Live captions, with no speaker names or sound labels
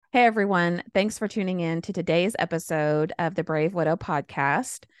Hey everyone, thanks for tuning in to today's episode of the Brave Widow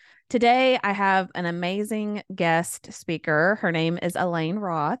podcast. Today I have an amazing guest speaker. Her name is Elaine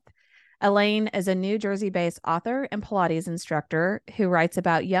Roth. Elaine is a New Jersey-based author and Pilates instructor who writes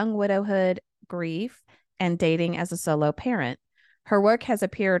about young widowhood, grief, and dating as a solo parent. Her work has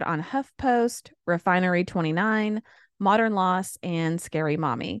appeared on HuffPost, Refinery 29, Modern Loss, and Scary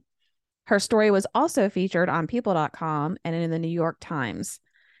Mommy. Her story was also featured on People.com and in the New York Times.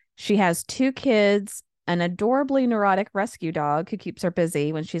 She has two kids, an adorably neurotic rescue dog who keeps her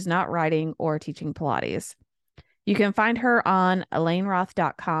busy when she's not writing or teaching Pilates. You can find her on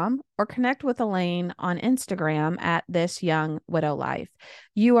elaineroth.com or connect with Elaine on Instagram at This Young Widow Life.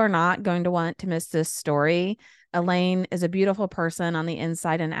 You are not going to want to miss this story. Elaine is a beautiful person on the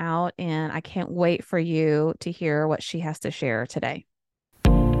inside and out, and I can't wait for you to hear what she has to share today.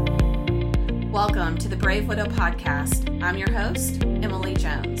 Welcome to the Brave Widow podcast. I'm your host, Emily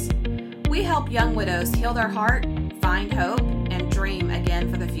Jones. We help young widows heal their heart, find hope, and dream again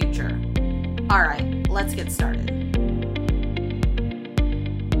for the future. All right, let's get started.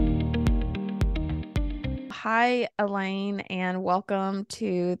 Hi, Elaine, and welcome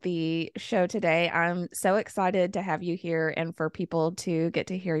to the show today. I'm so excited to have you here and for people to get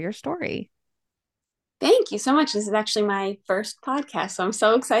to hear your story. Thank you so much. This is actually my first podcast, so I'm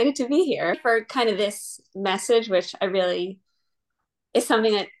so excited to be here for kind of this message, which I really is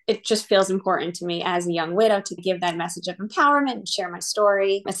something that it just feels important to me as a young widow to give that message of empowerment and share my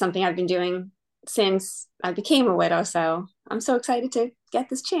story. It's something I've been doing since I became a widow, so I'm so excited to get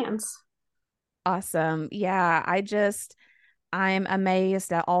this chance. Awesome. Yeah, I'm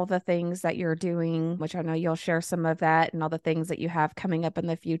amazed at all the things that you're doing, which I know you'll share some of that and all the things that you have coming up in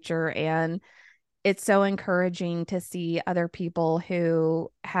the future. And it's so encouraging to see other people who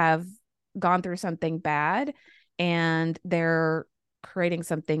have gone through something bad and they're creating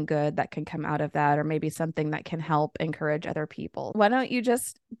something good that can come out of that, or maybe something that can help encourage other people. Why don't you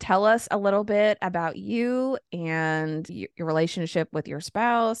just tell us a little bit about you and your relationship with your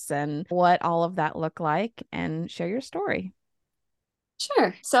spouse and what all of that looked like, and share your story?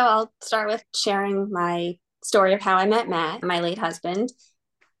 Sure. So I'll start with sharing my story of how I met Matt, my late husband,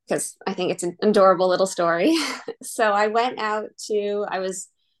 because I think it's an adorable little story. So I was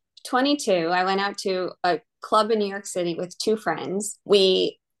 22. I went out to a club in New York City with two friends.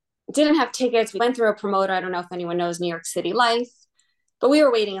 We didn't have tickets. We went through a promoter. I don't know if anyone knows New York City life, but we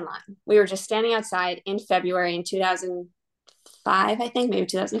were waiting in line. We were just standing outside in February in 2005, I think, maybe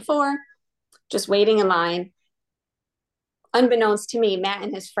 2004, just waiting in line. Unbeknownst to me, Matt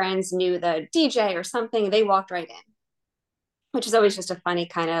and his friends knew the DJ or something. They walked right in, which is always just a funny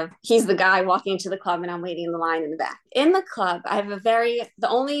kind of, he's the guy walking into the club and I'm waiting in the line in the back. In the club, the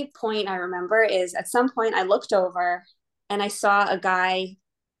only point I remember is at some point I looked over and I saw a guy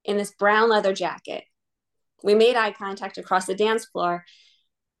in this brown leather jacket. We made eye contact across the dance floor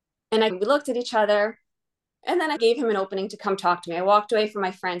and we looked at each other. And then I gave him an opening to come talk to me. I walked away from my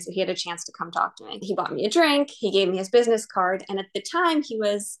friend so he had a chance to come talk to me. He bought me a drink. He gave me his business card. And at the time,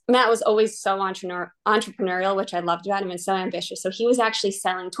 Matt was always so entrepreneurial, which I loved about him, and so ambitious. So he was actually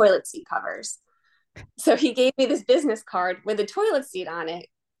selling toilet seat covers. So he gave me this business card with a toilet seat on it.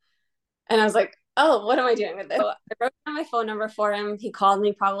 And I was like, oh, what am I doing with this? So I wrote down my phone number for him. He called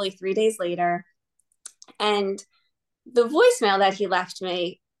me probably 3 days later. And the voicemail that he left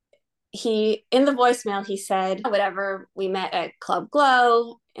me, in the voicemail he said whatever, we met at Club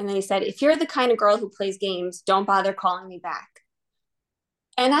Glow, and then he said, if you're the kind of girl who plays games, don't bother calling me back.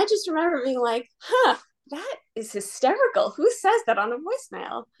 And I just remember being like, that is hysterical. Who says that on a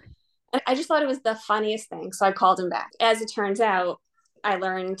voicemail? And I just thought it was the funniest thing, so I called him back. As it turns out, I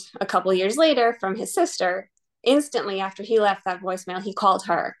learned a couple years later from his sister, instantly after he left that voicemail, he called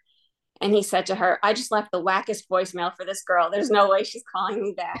her and he said to her, I just left the wackest voicemail for this girl. There's no way she's calling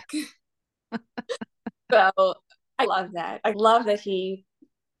me back. So I love that. I love that he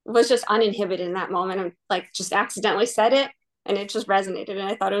was just uninhibited in that moment and like just accidentally said it, and it just resonated. And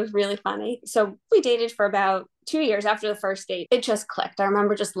I thought it was really funny. So we dated for about 2 years. After the first date, it just clicked. I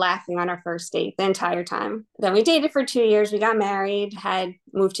remember just laughing on our first date the entire time. Then we dated for 2 years. We got married, had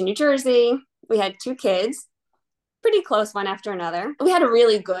moved to New Jersey. We had two kids, pretty close one after another. We had a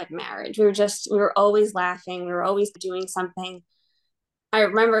really good marriage. We were always laughing. We were always doing something. I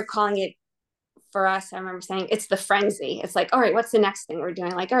remember calling it, for us, I remember saying, it's the frenzy. It's like, all right, what's the next thing we're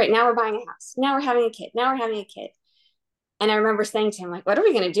doing? Like, all right, now we're buying a house. Now we're having a kid. Now we're having a kid. And I remember saying to him, like, what are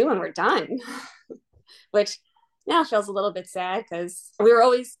we going to do when we're done? Which now feels a little bit sad because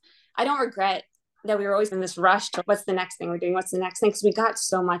I don't regret that we were always in this rush to what's the next thing we're doing? What's the next thing? Because we got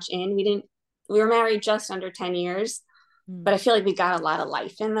so much in. We were married just under 10 years. Mm. But I feel like we got a lot of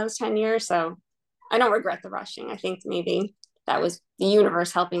life in those 10 years. So I don't regret the rushing. I think maybe that was the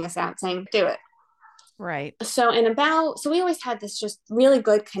universe helping us out saying, do it. Right. So we always had this just really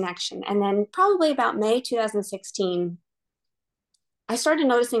good connection. And then probably about May 2016, I started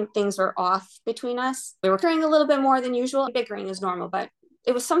noticing things were off between us. We were bickering a little bit more than usual. Bickering is normal, but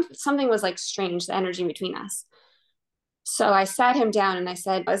it was something was like strange, the energy between us. So I sat him down and I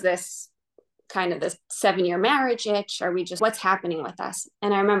said, was this kind of this 7-year marriage itch? Are we just, what's happening with us?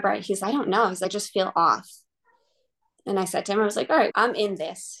 And I remember he's, I don't know. He's, I just feel off. And I said to him, I was like, all right, I'm in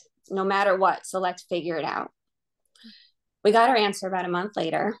this no matter what. So let's figure it out. We got our answer about a month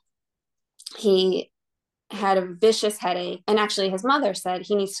later. He had a vicious headache. And actually, his mother said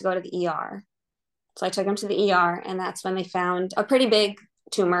he needs to go to the ER. So I took him to the ER. And that's when they found a pretty big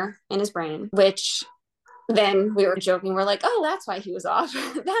tumor in his brain, which then we were joking. We're like, oh, that's why he was off.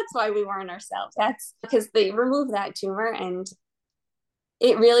 That's why we weren't ourselves. That's because they removed that tumor. And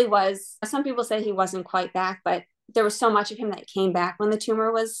it really was, some people say he wasn't quite back, but there was so much of him that came back when the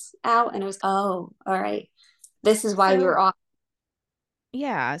tumor was out. And it was, oh, all right. This is why we were So, off.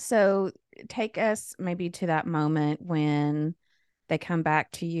 yeah. So take us maybe to that moment when they come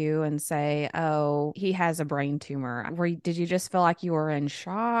back to you and say, "Oh, he has a brain tumor." Did you just feel like you were in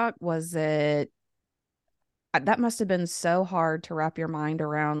shock? Was it that must have been so hard to wrap your mind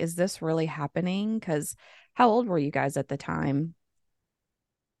around. Is this really happening? Because how old were you guys at the time?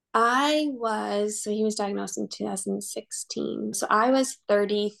 So he was diagnosed in 2016. So I was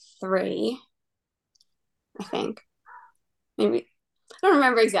 33, I think. Maybe, I don't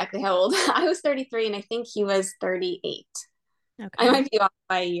remember exactly how old. I was 33 and I think he was 38. I Okay, might be off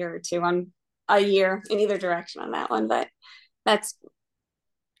by a year or two on a year in either direction on that one, but that's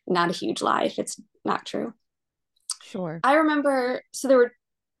not a huge lie if it's not true. sure. I remember,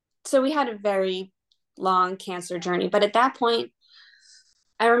 so we had a very long cancer journey, but at that point,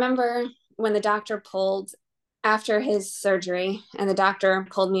 I remember when the doctor pulled after his surgery and the doctor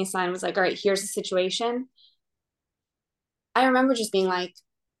pulled me aside and was like, all right, here's the situation. I remember just being like,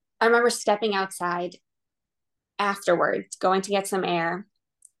 I remember stepping outside afterwards, going to get some air.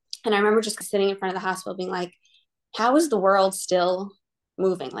 And I remember just sitting in front of the hospital being like, how is the world still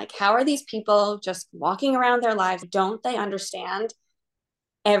moving? Like, how are these people just walking around their lives? Don't they understand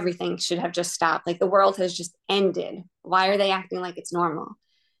everything should have just stopped? Like, the world has just ended. Why are they acting like it's normal?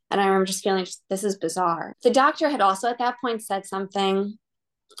 And I remember just feeling, this is bizarre. The doctor had also at that point said something.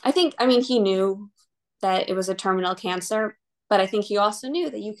 I mean, he knew that it was a terminal cancer, but I think he also knew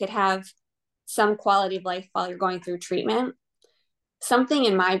that you could have some quality of life while you're going through treatment. Something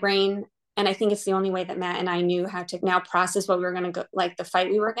in my brain, and I think it's the only way that Matt and I knew how to now process what we were going to go, like the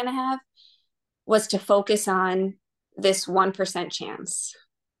fight we were going to have, was to focus on this 1% chance.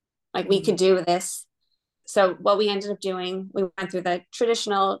 Like, we Mm. could do this. So what we ended up doing, we went through the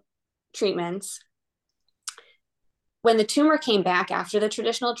traditional treatments. When the tumor came back after the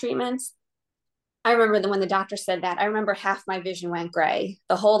traditional treatments, I remember that when the doctor said that, I remember half my vision went gray.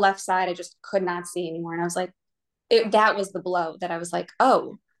 The whole left side, I just could not see anymore. And I was like, that was the blow that I was like,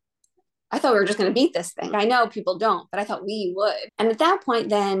 oh, I thought we were just going to beat this thing. I know people don't, but I thought we would. And at that point,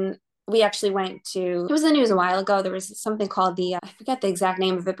 then we actually went to, it was in the news a while ago. There was something called I forget the exact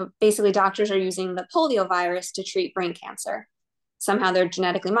name of it, but basically doctors are using the polio virus to treat brain cancer. Somehow they're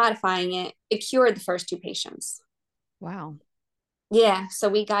genetically modifying it. It cured the first 2 patients. Wow. Yeah. So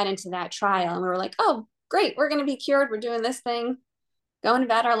we got into that trial and we were like, oh, great. We're going to be cured. We're doing this thing, going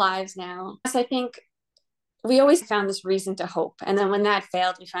about our lives now. So I think we always found this reason to hope. And then when that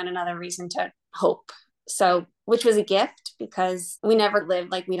failed, we found another reason to hope. So, which was a gift because we never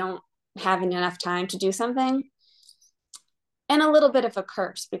lived like we don't have enough time to do something. And a little bit of a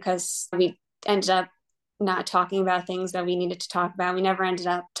curse because we ended up not talking about things that we needed to talk about. We never ended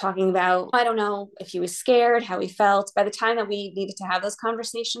up talking about, I don't know if he was scared, how he felt. By the time that we needed to have those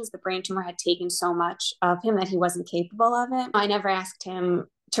conversations, the brain tumor had taken so much of him that he wasn't capable of it. I never asked him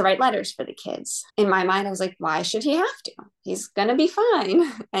to write letters for the kids. In my mind, I was like, why should he have to? He's going to be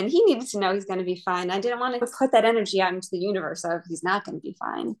fine. And he needed to know he's going to be fine. I didn't want to put that energy out into the universe of he's not going to be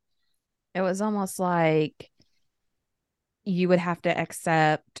fine. It was almost like you would have to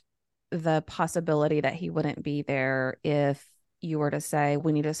accept the possibility that he wouldn't be there if you were to say,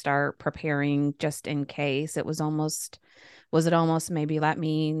 we need to start preparing just in case. Was it almost maybe that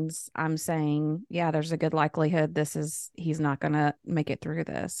means I'm saying, yeah, there's a good likelihood he's not going to make it through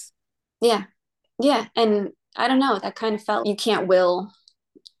this. Yeah. Yeah. And I don't know, that kind of felt you can't will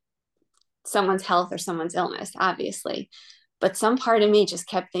someone's health or someone's illness, obviously. But some part of me just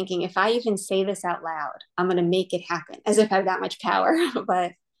kept thinking, if I even say this out loud, I'm going to make it happen as if I have that much power.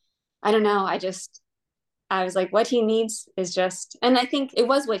 But I don't know. I was like, what he needs is just, and I think it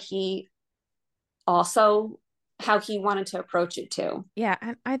was what he also, how he wanted to approach it too. Yeah,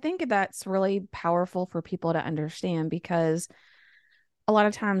 and I think that's really powerful for people to understand because a lot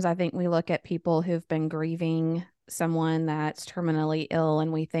of times I think we look at people who've been grieving someone that's terminally ill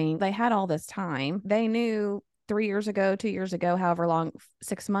and we think they had all this time. They knew 3 years ago, 2 years ago, however long,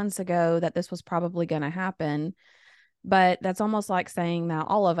 6 months ago, that this was probably going to happen. But that's almost like saying that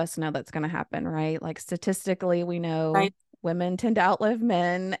all of us know that's going to happen, right? Like statistically, we know Right. women tend to outlive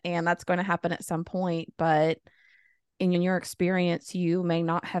men, and that's going to happen at some point. But in your experience, you may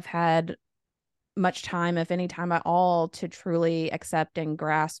not have had much time, if any time at all, to truly accept and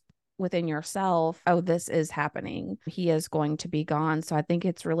grasp within yourself, oh, this is happening. He is going to be gone. So I think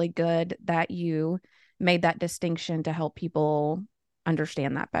it's really good that you made that distinction to help people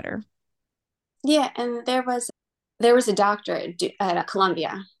understand that better. Yeah, and there was a doctor at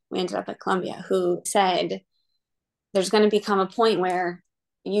Columbia. We ended up at Columbia who said there's going to become a point where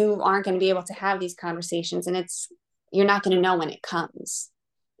you aren't going to be able to have these conversations, and you're not going to know when it comes.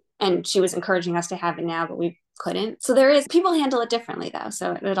 And she was encouraging us to have it now, but we couldn't. So there is people handle it differently though.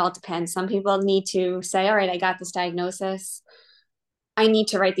 So it all depends. Some people need to say, all right, I got this diagnosis. I need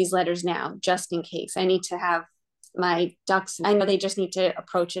to write these letters now just in case. I need to have my ducks. I know they just need to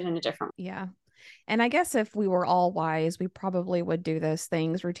approach it in a different way. Yeah. And I guess if we were all wise, we probably would do those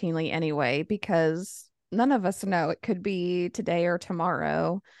things routinely anyway, because none of us know. It could be today or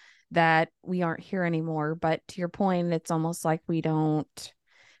tomorrow that we aren't here anymore. But to your point, it's almost like we don't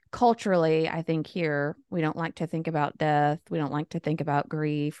culturally, I think here, we don't like to think about death. We don't like to think about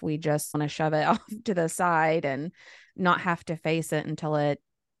grief. We just want to shove it off to the side and not have to face it until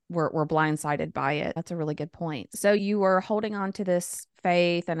we're blindsided by it. That's a really good point. So you were holding on to this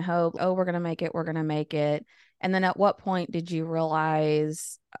faith and hope, oh, we're going to make it, we're going to make it. And then at what point did you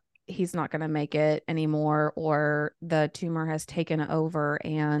realize he's not going to make it anymore, or the tumor has taken over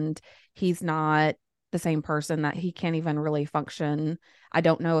and he's not the same person, that he can't even really function? I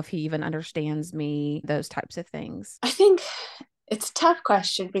don't know if he even understands me, those types of things. I think it's a tough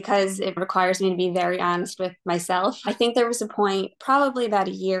question because it requires me to be very honest with myself. I think there was a point, probably about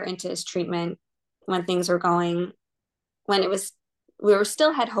a year into his treatment, when things were going, when it was, we were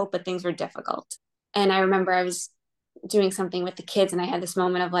still had hope, but things were difficult. And I remember I was doing something with the kids and I had this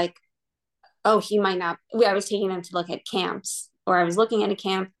moment of like, oh, he might not. I was taking them to look at camps, or I was looking at a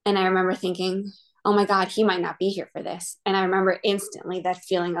camp, and I remember thinking, oh my God, he might not be here for this. And I remember instantly that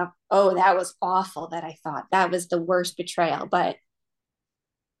feeling of, oh, that was awful, that I thought that was the worst betrayal. But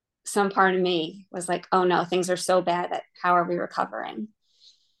some part of me was like, oh no, things are so bad that how are we recovering?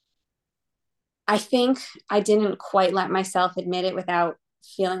 I think I didn't quite let myself admit it without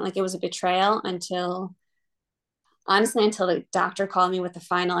feeling like it was a betrayal until, honestly, until the doctor called me with the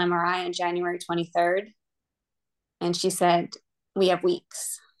final MRI on January 23rd. And she said, we have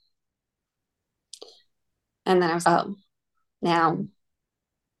weeks. And then I was, oh, now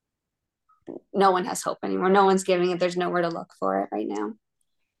no one has hope anymore. No one's giving it. There's nowhere to look for it right now.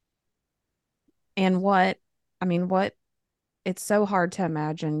 And what, it's so hard to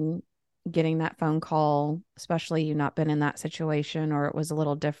imagine getting that phone call, especially you not been in that situation or it was a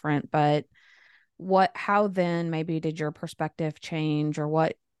little different. But how then maybe did your perspective change, or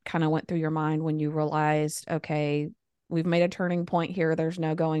what kind of went through your mind when you realized, okay, we've made a turning point here. There's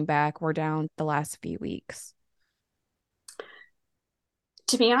no going back. We're down the last few weeks.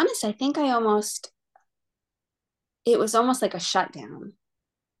 To be honest, I think it was almost like a shutdown.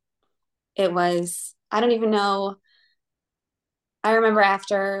 It was, I don't even know. I remember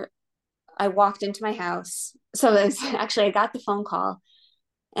after I walked into my house. So it was, actually, I got the phone call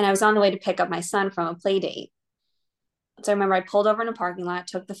and I was on the way to pick up my son from a play date. So I remember I pulled over in a parking lot,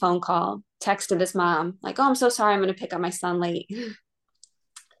 took the phone call, texted this mom, like, oh, I'm so sorry, I'm going to pick up my son late.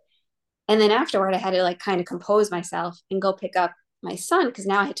 And then afterward, I had to like kind of compose myself and go pick up my son because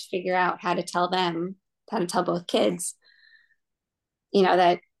now I had to figure out how to tell them, how to tell both kids,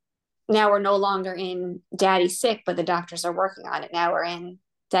 that now we're no longer in daddy's sick, but the doctors are working on it. Now we're in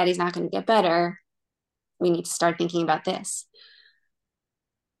daddy's not going to get better. We need to start thinking about this.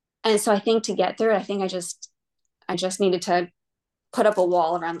 And so I think to get through it, I think I just needed to put up a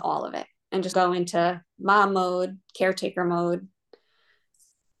wall around all of it and just go into mom mode, caretaker mode,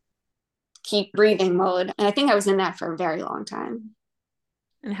 keep breathing mode. And I think I was in that for a very long time.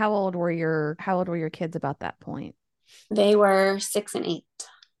 And how old were your kids about that point? They were 6 and 8.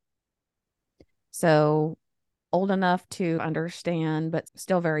 So old enough to understand, but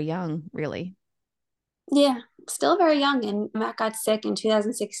still very young, really. Yeah, still very young. And Matt got sick in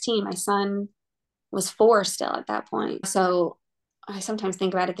 2016. My son was 4 still at that point. So I sometimes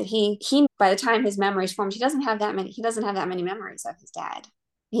think about it that he by the time his memories formed, he doesn't have that many memories of his dad.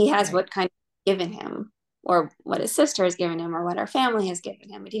 He has Right. what kind of given him, or what his sister has given him, or what our family has given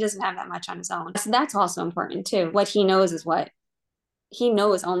him, but he doesn't have that much on his own. So that's also important too. What he knows is what he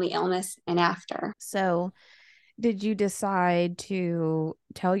knows, only illness and after. So, did you decide to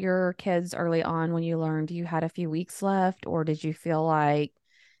tell your kids early on when you learned you had a few weeks left, or did you feel like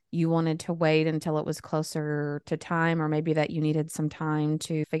you wanted to wait until it was closer to time, or maybe that you needed some time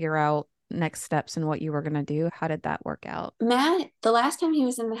to figure out next steps and what you were going to do? How did that work out? Matt, the last time he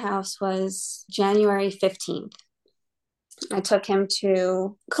was in the house was January 15th. I took him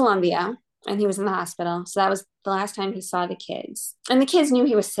to Columbia and he was in the hospital. So that was the last time he saw the kids. And the kids knew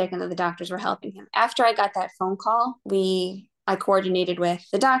he was sick and that the doctors were helping him. After I got that phone call, I coordinated with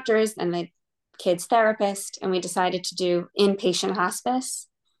the doctors and the kids therapist, and we decided to do inpatient hospice.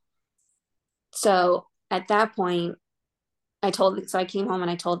 So at that point, I came home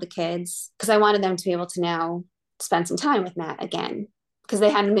and I told the kids, because I wanted them to be able to now spend some time with Matt again, because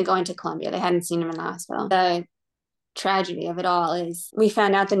they hadn't been going to Columbia. They hadn't seen him in the hospital. The tragedy of it all is we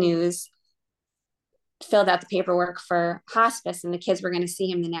found out the news, filled out the paperwork for hospice, and the kids were going to see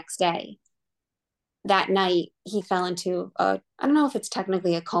him the next day. That night, he fell into I don't know if it's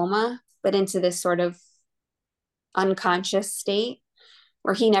technically a coma, but into this sort of unconscious state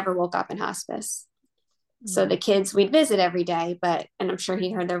where he never woke up in hospice. So the Mm. kids we'd visit every day, and I'm sure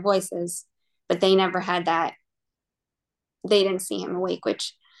he heard their voices, but they never had that. They didn't see him awake,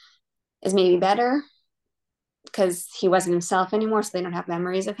 which is maybe better because he wasn't himself anymore. So they don't have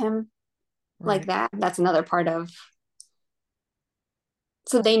memories of him like Right. that. That's another part of.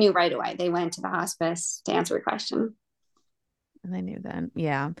 So they knew right away. They went to the hospice to answer a question. And they knew then.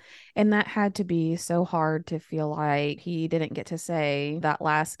 Yeah. And that had to be so hard to feel like he didn't get to say that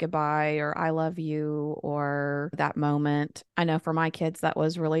last goodbye or I love you or that moment. I know for my kids, that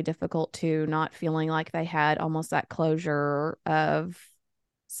was really difficult too, not feeling like they had almost that closure of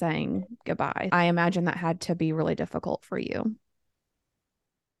saying goodbye. I imagine that had to be really difficult for you.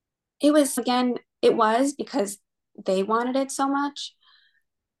 It was, again, it was because they wanted it so much.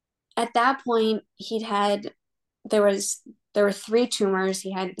 At that point, there was, there were three tumors.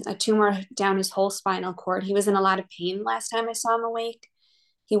 He had a tumor down his whole spinal cord. He was in a lot of pain last time I saw him awake.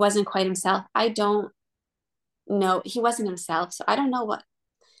 He wasn't quite himself. I don't know. He wasn't himself. So I don't know what,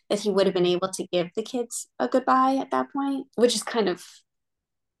 that he would have been able to give the kids a goodbye at that point, which is kind of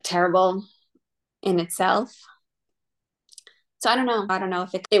terrible in itself. So I don't know. I don't know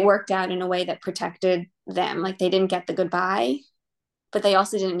if it worked out in a way that protected them. Like they didn't get the goodbye, but they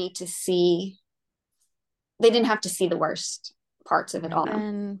also didn't need to see, they didn't have to see the worst parts of it Right. all.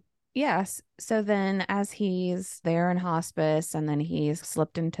 Then, yes. So then, as he's there in hospice, and then he's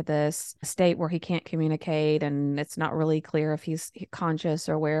slipped into this state where he can't communicate, and it's not really clear if he's conscious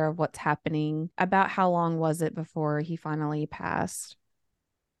or aware of what's happening. About how long was it before he finally passed?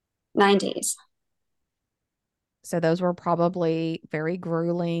 9 days. So, those were probably very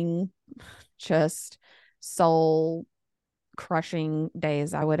grueling, just soul crushing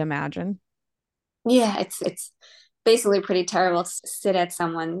days, I would imagine. Yeah, it's basically pretty terrible to sit at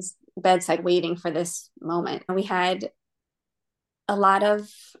someone's bedside waiting for this moment. And we had a lot of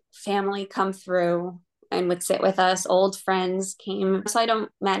family come through and would sit with us. Old friends came. So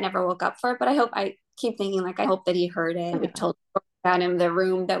Matt never woke up for it, but I keep thinking, like, I hope that he heard it. We Yeah. told about him. The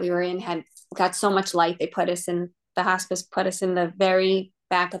room that we were in had got so much light. The hospice put us in the very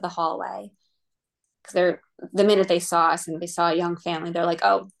back of the hallway. Because the minute they saw us and they saw a young family, they're like,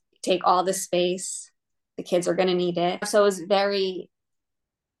 oh, take all this space. The kids are going to need it. So it was very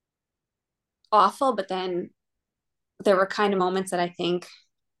awful. But then there were kind of moments that I think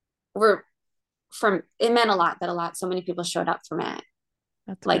were it meant a lot so many people showed up for Matt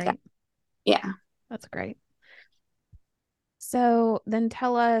That's like that. great. Yeah. That's great. So then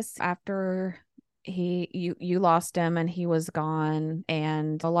tell us after you lost him and he was gone,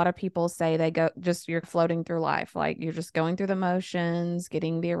 and a lot of people say they go just you're floating through life, like you're just going through the motions,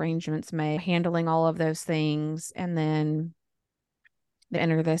 getting the arrangements made, handling all of those things, and then they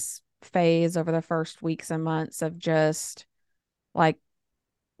enter this phase over the first weeks and months of just like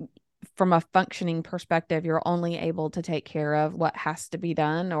from a functioning perspective, you're only able to take care of what has to be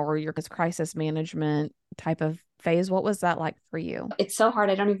done, or your crisis management type of phase. What was that like for you? It's so hard.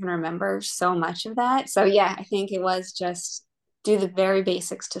 I don't even remember so much of that. So yeah, I think it was just do the very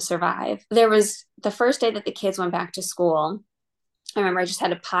basics to survive. There was the first day that the kids went back to school. I remember I just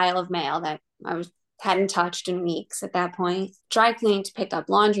had a pile of mail that hadn't touched in weeks at that point. Dry cleaning to pick up,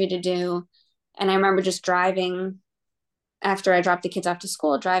 laundry to do. And I remember just driving after I dropped the kids off to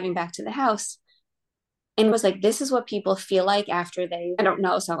school, driving back to the house. and was like, this is what people feel like after they, I don't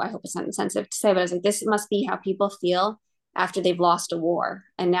know, so I hope it's not insensitive to say, but I was like, this must be how people feel after they've lost a war.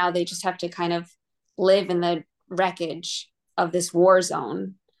 And now they just have to kind of live in the wreckage of this war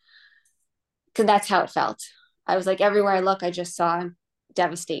zone. Cause that's how it felt. I was like, everywhere I look, I just saw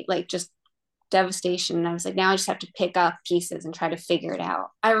devastate, like just devastation. And I was like, now I just have to pick up pieces and try to figure it out.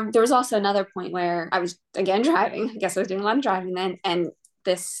 There was also another point where I was again driving. I guess I was doing a lot of driving then, and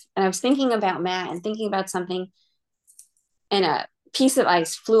I was thinking about Matt and thinking about something, and a piece of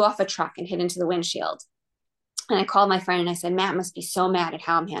ice flew off a truck and hit into the windshield. And I called my friend and I said, Matt must be so mad at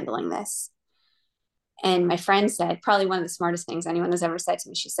how I'm handling this. And my friend said, probably one of the smartest things anyone has ever said to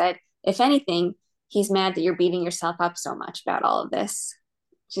me. She said, if anything, he's mad that you're beating yourself up so much about all of this.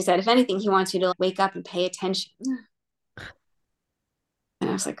 She said, if anything, he wants you to wake up and pay attention. And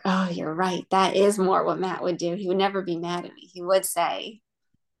I was like, oh, you're right. That is more what Matt would do. He would never be mad at me. He would say,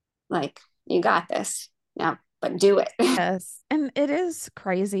 like, you got this now, but do it. Yes. And it is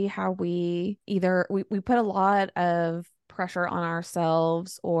crazy how we put a lot of pressure on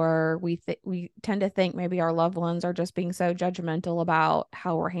ourselves, or we tend to think maybe our loved ones are just being so judgmental about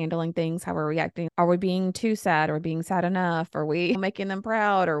how we're handling things, how we're reacting. Are we being too sad, or being sad enough? Are we making them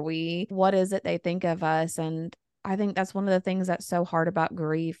proud? Or what is it they think of us? And I think that's one of the things that's so hard about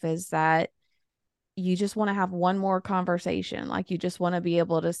grief, is that you just want to have one more conversation. Like, you just want to be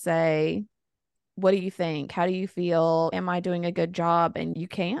able to say, what do you think? How do you feel? Am I doing a good job? And you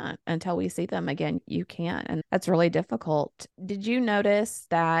can't until we see them again. You can't. And that's really difficult. Did you notice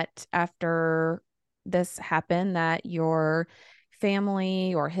that after this happened, that your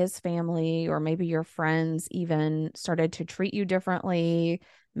family or his family, or maybe your friends even started to treat you differently?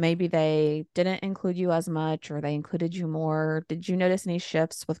 Maybe they didn't include you as much, or they included you more. Did you notice any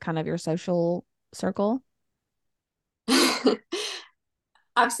shifts with kind of your social circle?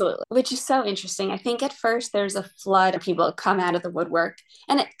 Absolutely, which is so interesting. I think at first there's a flood of people come out of the woodwork,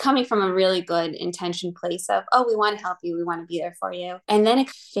 and it coming from a really good intention place of, oh, we want to help you, we want to be there for you. And then it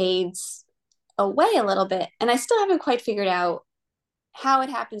fades away a little bit. And I still haven't quite figured out how it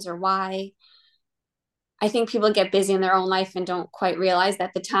happens or why. I think people get busy in their own life and don't quite realize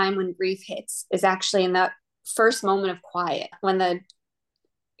that the time when grief hits is actually in that first moment of quiet, when the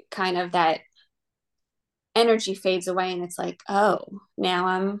kind of that energy fades away and it's like, oh, now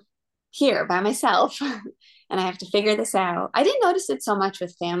I'm here by myself and I have to figure this out. I didn't notice it so much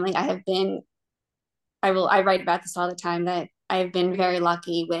with family. I write about this all the time, that I've been very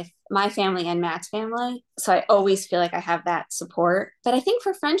lucky with my family and Matt's family. So I always feel like I have that support. But I think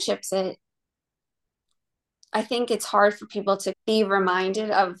for friendships, I think it's hard for people to be reminded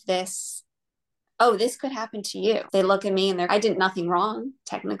of this. Oh, this could happen to you. They look at me and I did nothing wrong,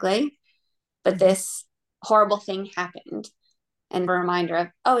 technically, but Mhm. this horrible thing happened. And a reminder of,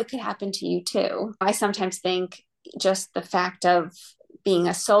 oh, it could happen to you too. I sometimes think just the fact of being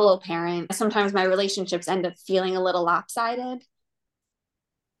a solo parent, sometimes my relationships end up feeling a little lopsided.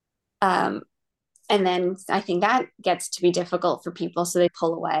 Um, and then I think that gets to be difficult for people. So they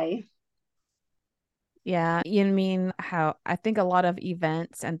pull away. Yeah, you mean how I think a lot of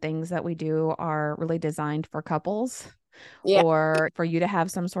events and things that we do are really designed for couples, Yeah. or for you to have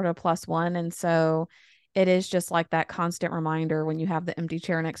some sort of plus one. And so it is just like that constant reminder when you have the empty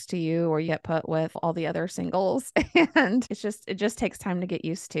chair next to you, or you get put with all the other singles. And it just takes time to get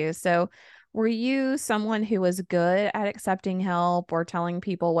used to. So were you someone who was good at accepting help or telling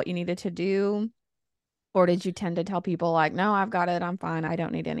people what you needed to do? Or did you tend to tell people like, no, I've got it, I'm fine, I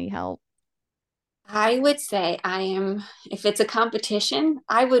don't need any help? I would say if it's a competition,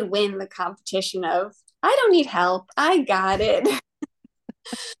 I would win the competition of, I don't need help. I got it.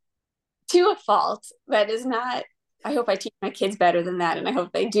 To a fault. That is not, I hope I teach my kids better than that. And I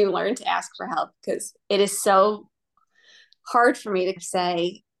hope they do learn to ask for help, because it is so hard for me to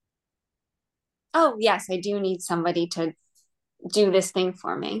say, oh, yes, I do need somebody to do this thing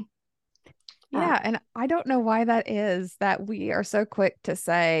for me. Uh, Yeah, and I don't know why that is, that we are so quick to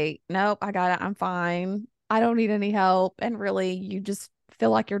say, nope, I got it, I'm fine. I don't need any help. And really, you just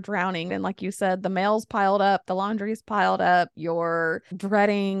feel like you're drowning. And like you said, the mail's piled up, the laundry's piled up, you're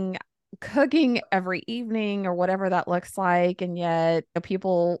dreading cooking every evening or whatever that looks like. And yet,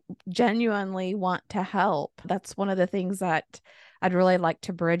 people genuinely want to help. That's one of the things that I'd really like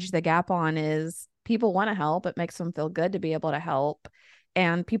to bridge the gap on, is people want to help. It makes them feel good to be able to help,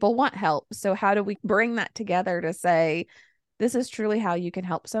 and people want help. So how do we bring that together to say, this is truly how you can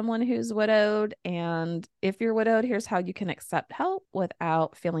help someone who's widowed, and if you're widowed, here's how you can accept help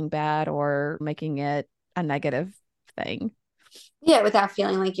without feeling bad or making it a negative thing. yeah, without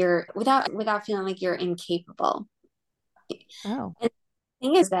feeling like you're incapable. Oh,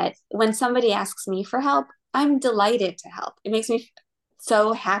 Thing is that when somebody asks me for help, I'm delighted to help. It makes me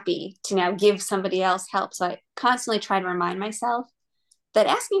so happy to now give somebody else help. So I constantly try to remind myself that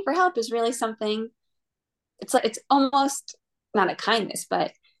asking for help is really something. It's like it's almost not a kindness,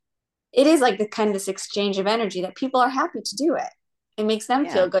 but it is like the kind of this exchange of energy that people are happy to do it. It makes them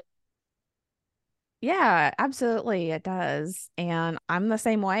Yeah. feel good. Yeah, absolutely. It does. And I'm the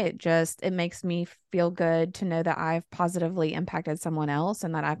same way. It makes me feel good to know that I've positively impacted someone else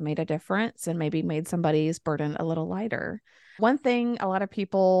and that I've made a difference and maybe made somebody's burden a little lighter. One thing a lot of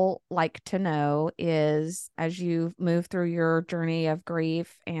people like to know is as you move through your journey of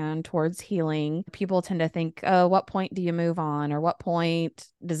grief and towards healing, people tend to think, oh, what point do you move on? Or what point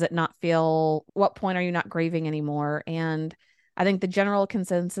does it not feel, what point are you not grieving anymore? And I think the general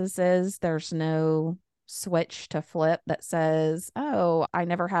consensus is there's no switch to flip that says, oh, I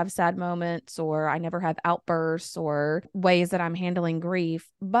never have sad moments or I never have outbursts or ways that I'm handling grief.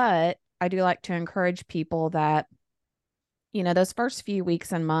 But I do like to encourage people that, those first few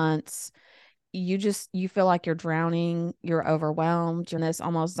weeks and months, you feel like you're drowning, you're overwhelmed, you're in this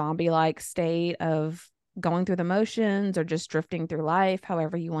almost zombie-like state of going through the motions or just drifting through life,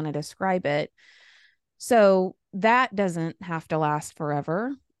 however you want to describe it. So that doesn't have to last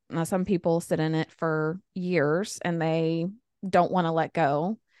forever. Now, some people sit in it for years and they don't want to let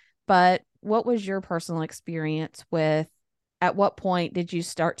go. But what was your personal experience with at what point did you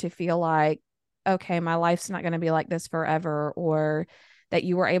start to feel like, okay, my life's not going to be like this forever, or that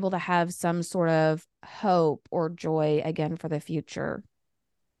you were able to have some sort of hope or joy again for the future?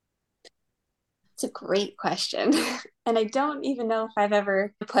 It's a great question. And I don't even know if I've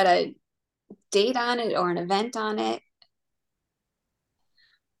ever put a date on it or an event on it.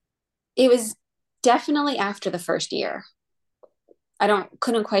 It was definitely after the first year. I don't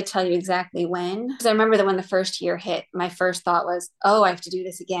couldn't quite tell you exactly when. Because I remember that when the first year hit, my first thought was, oh, I have to do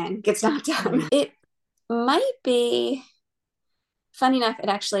this again. It's not done. Mm. It might be funny enough,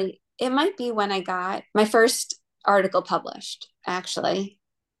 it might be when I got my first article published, actually.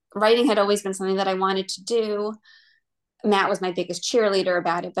 Writing had always been something that I wanted to do. Matt was my biggest cheerleader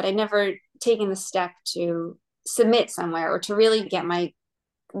about it, but I'd never taken the step to submit somewhere or to really get my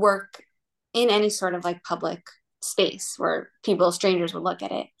work in any sort of like public space where people, strangers would look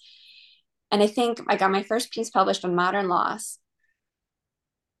at it. And I think I got my first piece published on modern loss.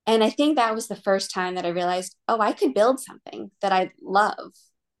 And I think that was the first time that I realized, oh, I could build something that I love.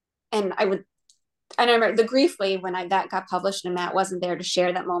 And and I remember the grief wave when that got published and Matt wasn't there to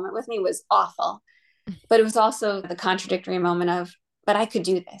share that moment with me was awful. But it was also the contradictory moment of, but I could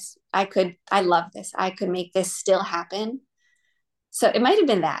do this. I love this. I could make this still happen. So it might have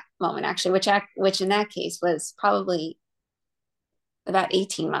been that moment actually, which in that case was probably about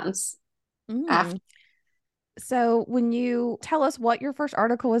 18 months after. Mm. So, when you tell us what your first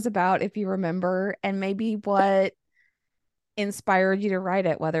article was about, if you remember, and maybe what inspired you to write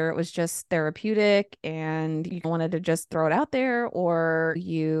it, whether it was just therapeutic and you wanted to just throw it out there, or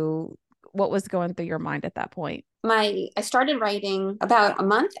what was going through your mind at that point? I started writing about a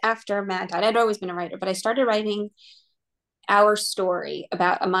month after Matt died. I'd always been a writer, but I started writing our story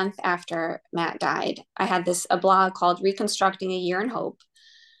about a month after Matt died. I had a blog called Reconstructing a Year in Hope.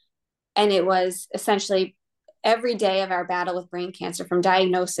 And it was essentially every day of our battle with brain cancer from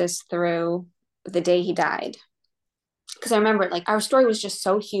diagnosis through the day he died. Because I remember like our story was just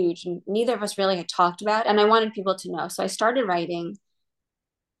so huge and neither of us really had talked about it, and I wanted people to know. So I started writing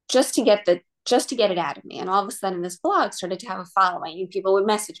just to get it out of me. And all of a sudden this blog started to have a following and people would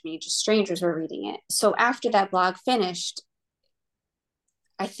message me, just strangers were reading it. So after that blog finished,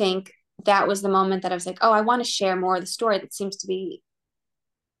 I think that was the moment that I was like, oh, I want to share more of the story that seems to be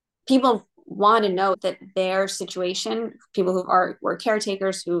people want to know that their situation, people were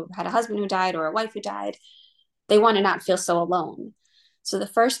caretakers who had a husband who died or a wife who died, they want to not feel so alone. So the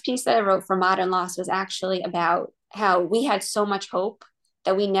first piece that I wrote for Modern Loss was actually about how we had so much hope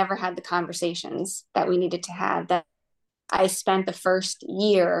that we never had the conversations that we needed to have. That I spent the first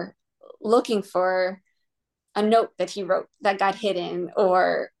year looking for a note that he wrote that got hidden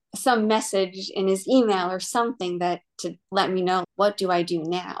or some message in his email or something that to let me know what do I do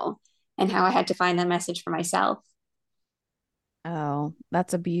now and how I had to find that message for myself. Oh,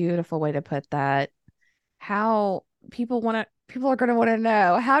 that's a beautiful way to put that. How people are going to want to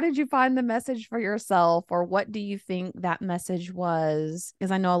know, how did you find the message for yourself, or what do you think that message was?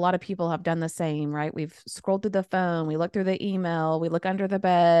 Because I know a lot of people have done the same, right? We've scrolled through the phone, we look through the email, we look under the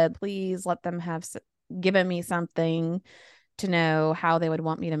bed. Please let them have given me something to know how they would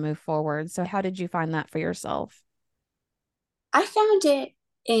want me to move forward. So how did you find that for yourself? I found it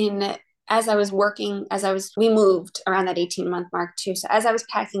in as I was working, we moved around that 18-month mark too. So as I was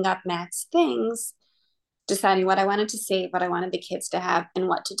packing up Matt's things, deciding what I wanted to save, what I wanted the kids to have, and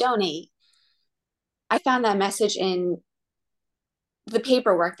what to donate, I found that message in the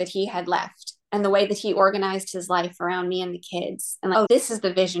paperwork that he had left and the way that he organized his life around me and the kids. And like, oh, this is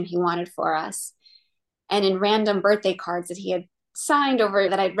the vision he wanted for us. And in random birthday cards that he had signed over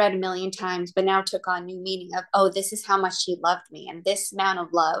that I'd read a million times, but now took on new meaning of, oh, this is how much he loved me. And this amount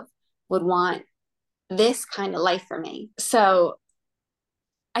of love would want this kind of life for me. So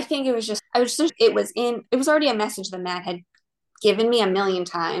I think it was already a message that Matt had given me a million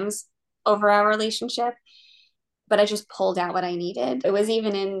times over our relationship, but I just pulled out what I needed. It was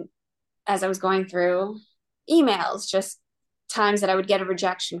even in, as I was going through emails, just times that I would get a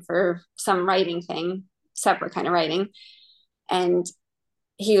rejection for some writing thing, separate kind of writing. And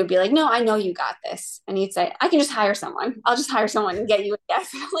he would be like, no, I know you got this. And he'd say, I can just hire someone. I'll just hire someone and get you a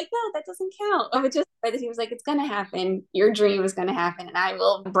yes. And I'm like, no, that doesn't count. I would just, he was like, it's going to happen. Your dream is going to happen. And I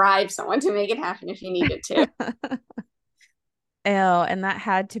will bribe someone to make it happen if you need it to. Oh, and that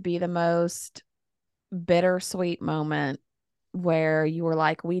had to be the most bittersweet moment where you were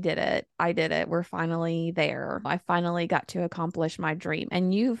like, we did it. I did it. We're finally there. I finally got to accomplish my dream.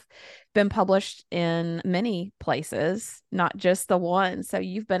 And you've been published in many places, not just the one. So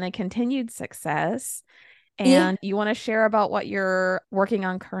you've been a continued success. Yeah, And you want to share about what you're working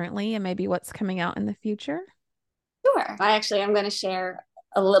on currently and maybe what's coming out in the future? sure. I'm going to share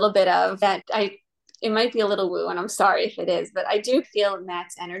a little bit of that. It might be a little woo, and I'm sorry if it is, but I do feel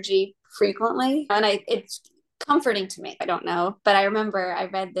Matt's energy frequently. And it's comforting to me. I don't know. But I remember I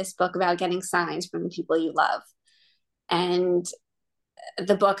read this book about getting signs from the people you love. And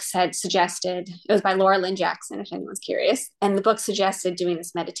the book had suggested, it was by Laura Lynn Jackson, if anyone's curious. And the book suggested doing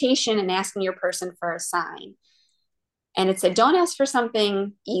this meditation and asking your person for a sign. And it said, don't ask for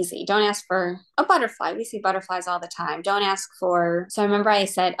something easy. Don't ask for a butterfly. We see butterflies all the time. Don't ask for. So I remember I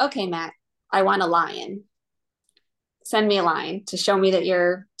said, okay, Matt, I want a lion. Send me a line to show me that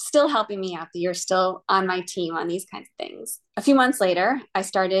you're still helping me out, that you're still on my team on these kinds of things. A few months later, I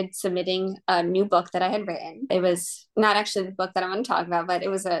started submitting a new book that I had written. It was not actually the book that I'm going to talk about, but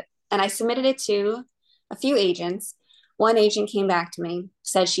and I submitted it to a few agents. One agent came back to me,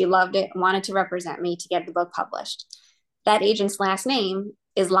 said she loved it and wanted to represent me to get the book published. That agent's last name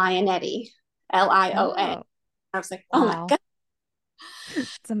is Lionetti, Lion. Oh, I was like, oh my wow. God.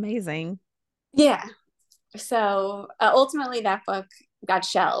 It's amazing. Yeah. So ultimately, that book got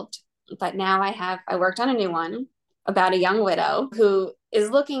shelved. But now I worked on a new one about a young widow who is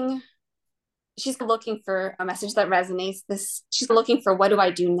she's looking for a message that resonates. She's looking for, what do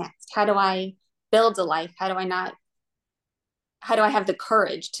I do next? How do I build a life? How do I have the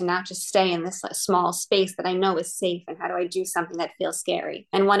courage to not just stay in this small space that I know is safe? And how do I do something that feels scary?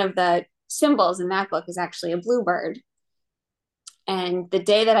 And one of the symbols in that book is actually a bluebird. And the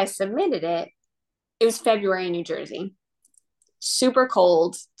day that I submitted it, it was February in New Jersey. Super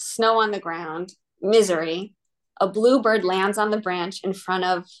cold, snow on the ground, misery. A bluebird lands on the branch in front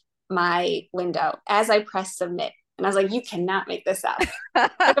of my window as I press submit. And I was like, you cannot make this up.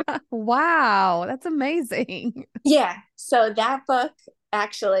 Wow, that's amazing. Yeah. So that book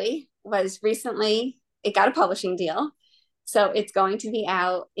actually was recently, it got a publishing deal. So it's going to be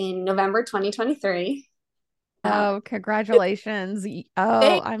out in November 2023. Oh, congratulations. Oh,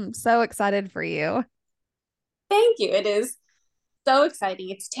 Thank, I'm so excited for you. thank you. It is so exciting.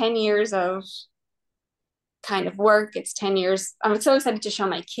 It's 10 years of kind of work. It's 10 years. I'm so excited to show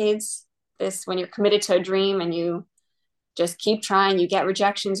my kids this. When you're committed to a dream and you just keep trying, you get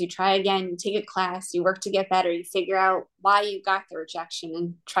rejections, you try again, you take a class, you work to get better, you figure out why you got the rejection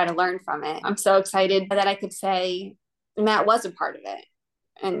and try to learn from it. I'm so excited that I could say Matt was a part of it.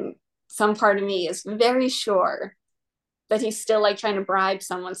 And some part of me is very sure that he's still like trying to bribe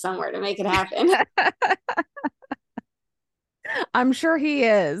someone somewhere to make it happen. I'm sure he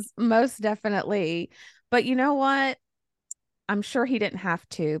is, most definitely. But you know what? I'm sure he didn't have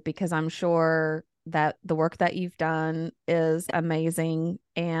to because I'm sure that the work that you've done is amazing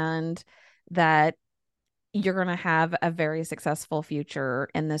and that you're going to have a very successful future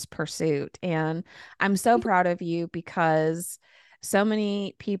in this pursuit. And I'm so proud of you because so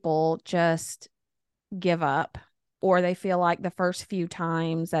many people just give up or they feel like the first few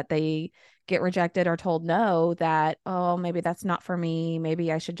times that they get rejected or told no that, oh, maybe that's not for me,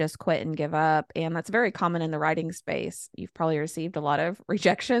 maybe I should just quit and give up. And that's very common in the writing space. You've probably received a lot of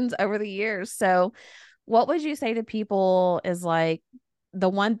rejections over the years. So what would you say to people is like the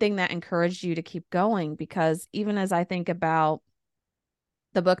one thing that encouraged you to keep going? Because even as I think about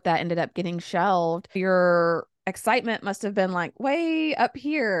the book that ended up getting shelved, your excitement must have been like way up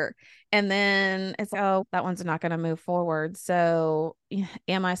here. And then it's, oh, that one's not going to move forward. So,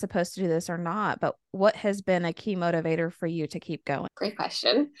 am I supposed to do this or not? But what has been a key motivator for you to keep going? Great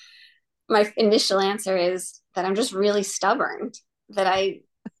question. My initial answer is that I'm just really stubborn, that I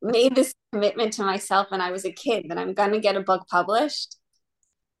made this commitment to myself when I was a kid that I'm going to get a book published.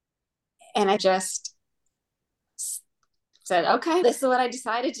 And I just said, okay, this is what I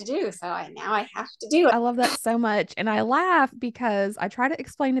decided to do. So now I have to do it. I love that so much. And I laugh because I try to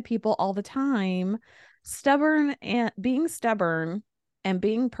explain to people all the time stubborn and being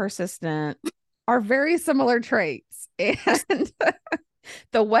persistent are very similar traits. And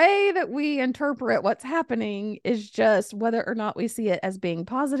the way that we interpret what's happening is just whether or not we see it as being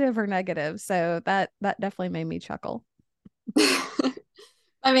positive or negative. So that definitely made me chuckle.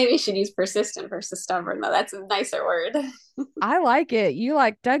 I maybe should use persistent versus stubborn, though. That's a nicer word. I like it. You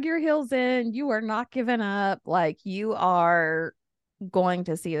like dug your heels in. You are not giving up. Like you are going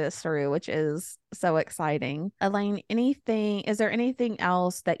to see this through, which is so exciting. Elaine, is there anything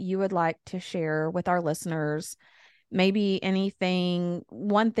else that you would like to share with our listeners? Maybe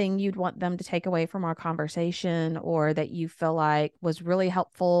one thing you'd want them to take away from our conversation or that you feel like was really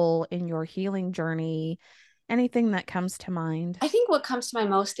helpful in your healing journey, anything that comes to mind? I think what comes to mind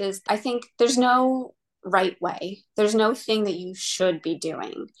most is I think there's no right way. There's no thing that you should be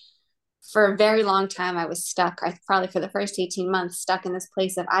doing. For a very long time, I was stuck. I probably for the first 18 months, stuck in this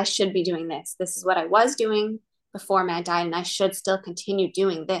place of I should be doing this. This is what I was doing before Matt died, and I should still continue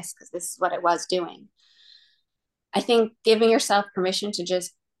doing this because this is what I was doing. I think giving yourself permission to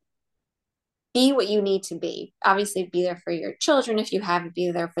just be what you need to be. Obviously, be there for your children if you have,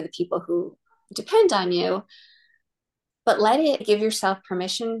 be there for the people who depend on you, but let it give yourself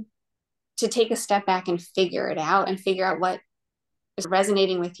permission to take a step back and figure it out and figure out what is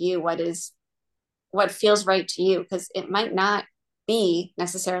resonating with you, what feels right to you, because it might not be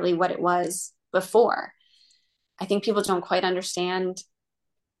necessarily what it was before. I think people don't quite understand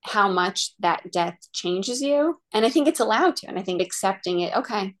how much that death changes you. And I think it's allowed to. And I think accepting it,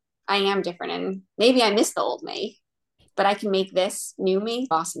 okay, I am different. And maybe I miss the old me, but I can make this new me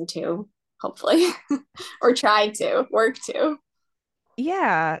awesome too, hopefully, or try to work to.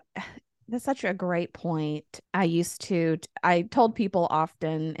 Yeah, that's such a great point. I told people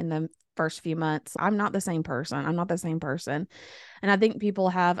often in the first few months, I'm not the same person. I'm not the same person. And I think people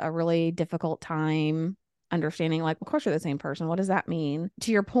have a really difficult time understanding, like, of course you're the same person. What does that mean?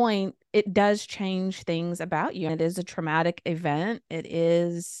 To your point, it does change things about you. It is a traumatic event.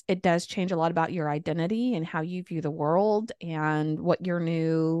 It does change a lot about your identity and how you view the world and what your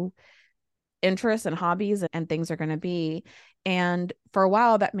new interests and hobbies and things are going to be. And for a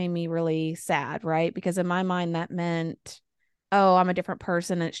while, that made me really sad, right? Because in my mind, that meant, oh, I'm a different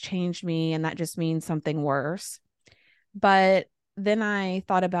person and it's changed me. And that just means something worse. But then I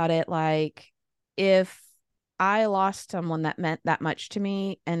thought about it like, if I lost someone that meant that much to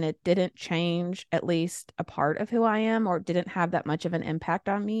me and it didn't change at least a part of who I am or didn't have that much of an impact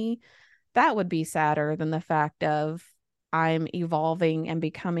on me, that would be sadder than the fact of I'm evolving and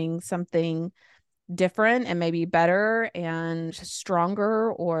becoming something different and maybe better and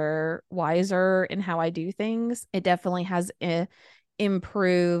stronger or wiser in how I do things. It definitely has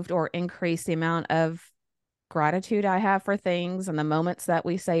improved or increased the amount of gratitude I have for things and the moments that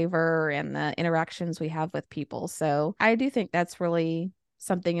we savor and the interactions we have with people. So I do think that's really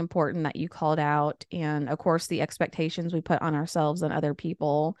something important that you called out. And of course, the expectations we put on ourselves and other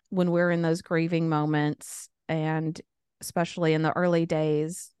people when we're in those grieving moments. And especially in the early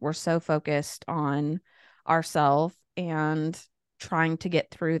days, we're so focused on ourselves and trying to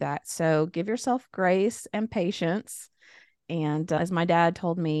get through that. So give yourself grace and patience. And as my dad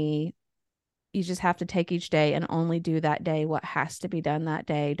told me, you just have to take each day and only do that day what has to be done that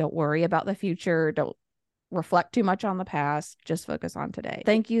day. Don't worry about the future. Don't reflect too much on the past. Just focus on today.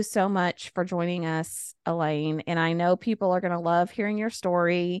 Thank you so much for joining us, Elaine. And I know people are going to love hearing your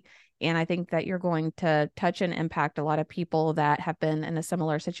story. And I think that you're going to touch and impact a lot of people that have been in a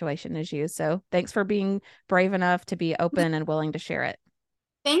similar situation as you. So thanks for being brave enough to be open and willing to share it.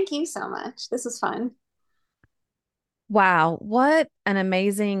 Thank you so much. This was fun. Wow, what an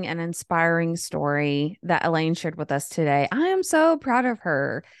amazing and inspiring story that Elaine shared with us today. I am so proud of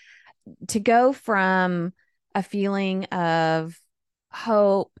her to go from a feeling of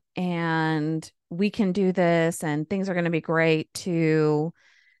hope and we can do this and things are going to be great to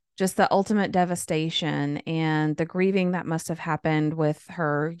just the ultimate devastation and the grieving that must have happened with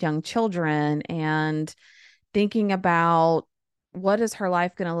her young children and thinking about what is her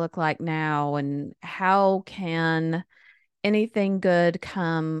life going to look like now and how can anything good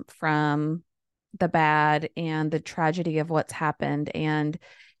come from the bad and the tragedy of what's happened. And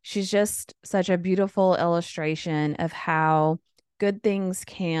she's just such a beautiful illustration of how good things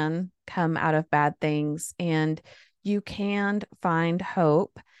can come out of bad things. And you can find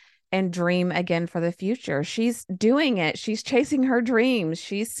hope and dream again for the future. She's doing it. She's chasing her dreams.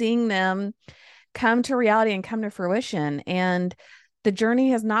 She's seeing them come to reality and come to fruition. And the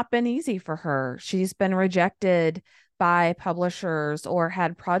journey has not been easy for her. She's been rejected by publishers or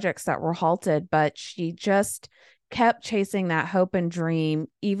had projects that were halted, but she just kept chasing that hope and dream,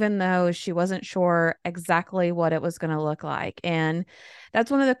 even though she wasn't sure exactly what it was going to look like. And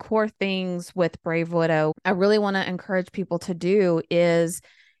that's one of the core things with Brave Widow. I really want to encourage people to do is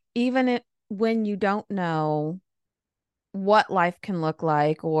when you don't know what life can look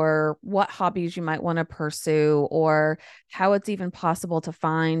like or what hobbies you might want to pursue or how it's even possible to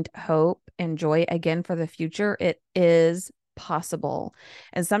find hope and joy again for the future, it is possible.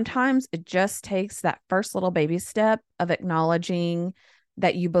 And sometimes it just takes that first little baby step of acknowledging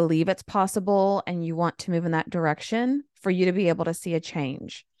that you believe it's possible and you want to move in that direction for you to be able to see a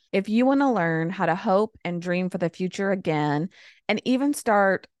change. If you want to learn how to hope and dream for the future again, and even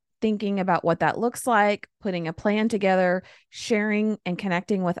start thinking about what that looks like, putting a plan together, sharing and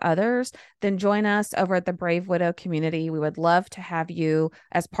connecting with others, then join us over at the Brave Widow community. We would love to have you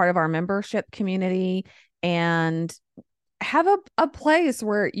as part of our membership community and have a place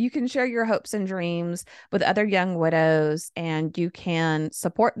where you can share your hopes and dreams with other young widows, and you can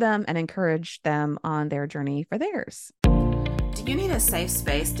support them and encourage them on their journey for theirs. Do you need a safe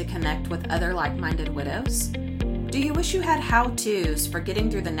space to connect with other like-minded widows? Do you wish you had how-tos for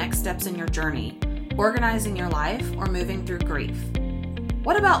getting through the next steps in your journey, organizing your life, or moving through grief?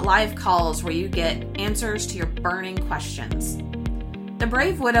 What about live calls where you get answers to your burning questions? The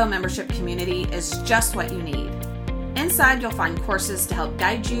Brave Widow membership community is just what you need. Inside, you'll find courses to help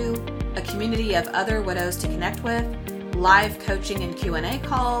guide you, a community of other widows to connect with, live coaching and Q&A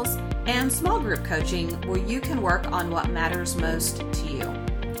calls, and small group coaching where you can work on what matters most to you.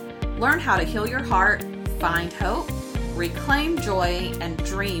 Learn how to heal your heart, find hope, reclaim joy, and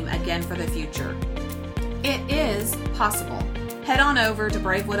dream again for the future. It is possible. Head on over to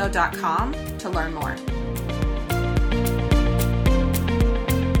bravewidow.com to learn more.